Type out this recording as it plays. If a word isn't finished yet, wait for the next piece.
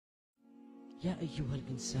Ya ayyuhal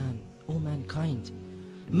insan, O mankind,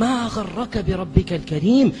 ما غرك بربك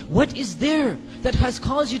الكريم. What is there that has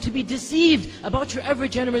caused you to be deceived about your ever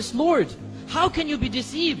generous Lord? How can you be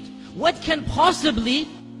deceived? What can possibly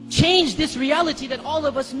change this reality that all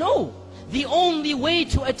of us know? The only way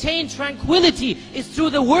to attain tranquility is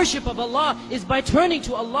through the worship of Allah, is by turning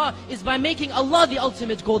to Allah, is by making Allah the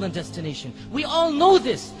ultimate goal and destination. We all know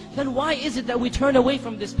this. Then why is it that we turn away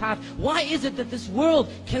from this path? Why is it that this world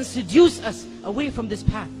can seduce us away from this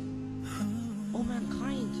path? Oh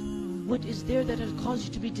mankind, what is there that has caused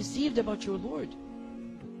you to be deceived about your Lord?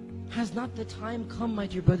 Has not the time come, my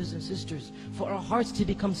dear brothers and sisters, for our hearts to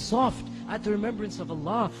become soft at the remembrance of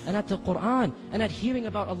Allah and at the Quran and at hearing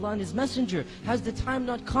about Allah and His Messenger? Has the time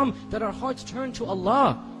not come that our hearts turn to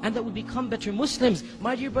Allah and that we become better Muslims?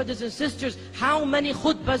 My dear brothers and sisters, how many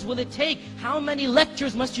khutbahs will it take? How many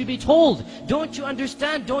lectures must you be told? Don't you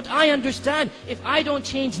understand? Don't I understand? If I don't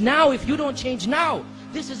change now, if you don't change now,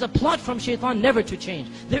 this is a plot from shaitan never to change.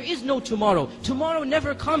 There is no tomorrow. Tomorrow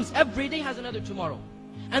never comes. Every day has another tomorrow.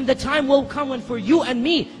 And the time will come when for you and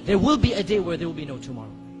me, there will be a day where there will be no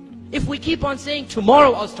tomorrow. If we keep on saying,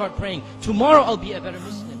 tomorrow I'll start praying, tomorrow I'll be a better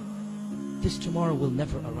Muslim, this tomorrow will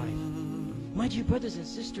never arrive. My dear brothers and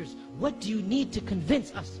sisters, what do you need to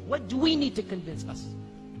convince us? What do we need to convince us?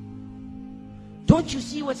 Don't you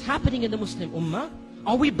see what's happening in the Muslim Ummah?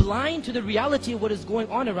 Are we blind to the reality of what is going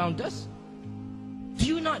on around us? Do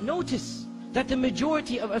you not notice that the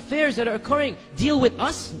majority of affairs that are occurring deal with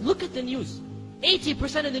us? Look at the news.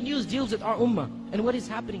 80% of the news deals with our ummah and what is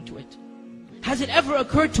happening to it. Has it ever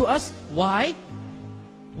occurred to us? Why?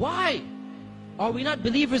 Why? Are we not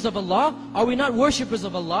believers of Allah? Are we not worshippers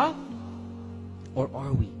of Allah? Or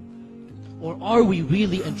are we? Or are we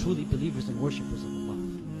really and truly believers and worshippers of Allah?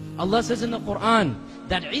 Allah says in the Quran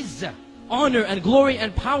that izzah, honor and glory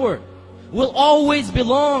and power will always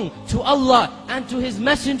belong to Allah and to His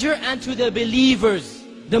Messenger and to the believers,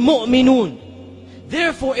 the mu'minun.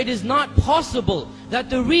 Therefore, it is not possible that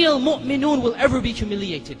the real mu'minun will ever be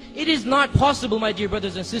humiliated. It is not possible, my dear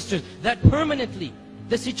brothers and sisters, that permanently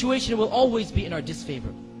the situation will always be in our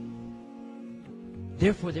disfavor.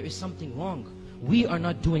 Therefore, there is something wrong. We are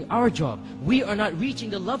not doing our job. We are not reaching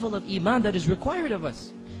the level of iman that is required of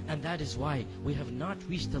us. And that is why we have not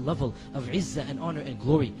reached the level of izzah and honor and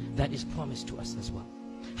glory that is promised to us as well.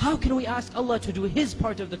 How can we ask Allah to do His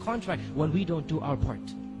part of the contract when we don't do our part?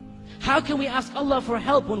 How can we ask Allah for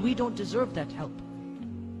help when we don't deserve that help?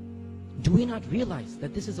 Do we not realize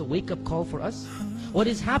that this is a wake-up call for us? What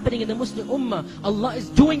is happening in the Muslim Ummah, Allah is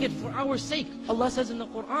doing it for our sake. Allah says in the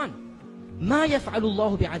Quran, مَا يَفْعَلُ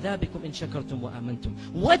اللَّهُ بِعَذَابِكُمْ إِن شَكَرْتُمْ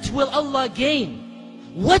وَآمَنْتُمْ. What will Allah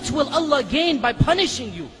gain? What will Allah gain by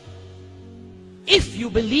punishing you? If you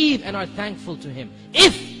believe and are thankful to Him.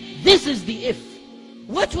 If, this is the if.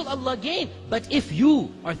 What will Allah gain? But if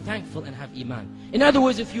you are thankful and have iman. In other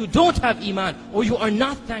words, if you don't have iman or you are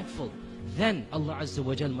not thankful, then Allah Azza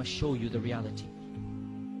wa Jal must show you the reality.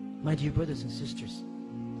 My dear brothers and sisters,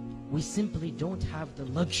 we simply don't have the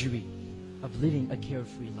luxury of living a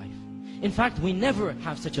carefree life. In fact, we never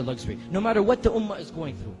have such a luxury, no matter what the ummah is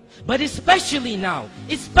going through. But especially now,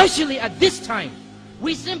 especially at this time,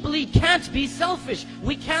 we simply can't be selfish.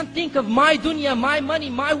 We can't think of my dunya, my money,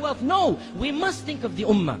 my wealth. No, we must think of the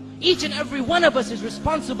ummah. Each and every one of us is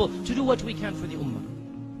responsible to do what we can for the ummah.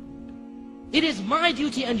 It is my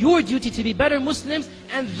duty and your duty to be better Muslims,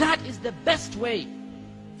 and that is the best way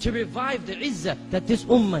to revive the izzah that this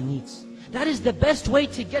ummah needs. That is the best way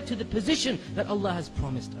to get to the position that Allah has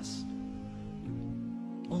promised us.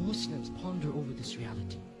 O Muslims, ponder over this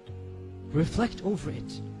reality. Reflect over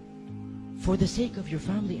it. For the sake of your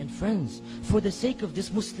family and friends, for the sake of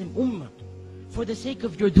this Muslim ummah, for the sake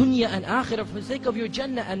of your dunya and akhirah, for the sake of your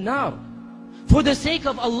jannah and nar, for the sake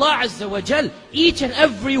of Allah Azza wa Jal, each and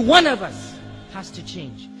every one of us has to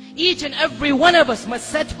change. Each and every one of us must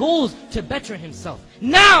set goals to better himself.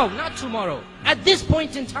 Now, not tomorrow. At this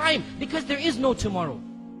point in time, because there is no tomorrow.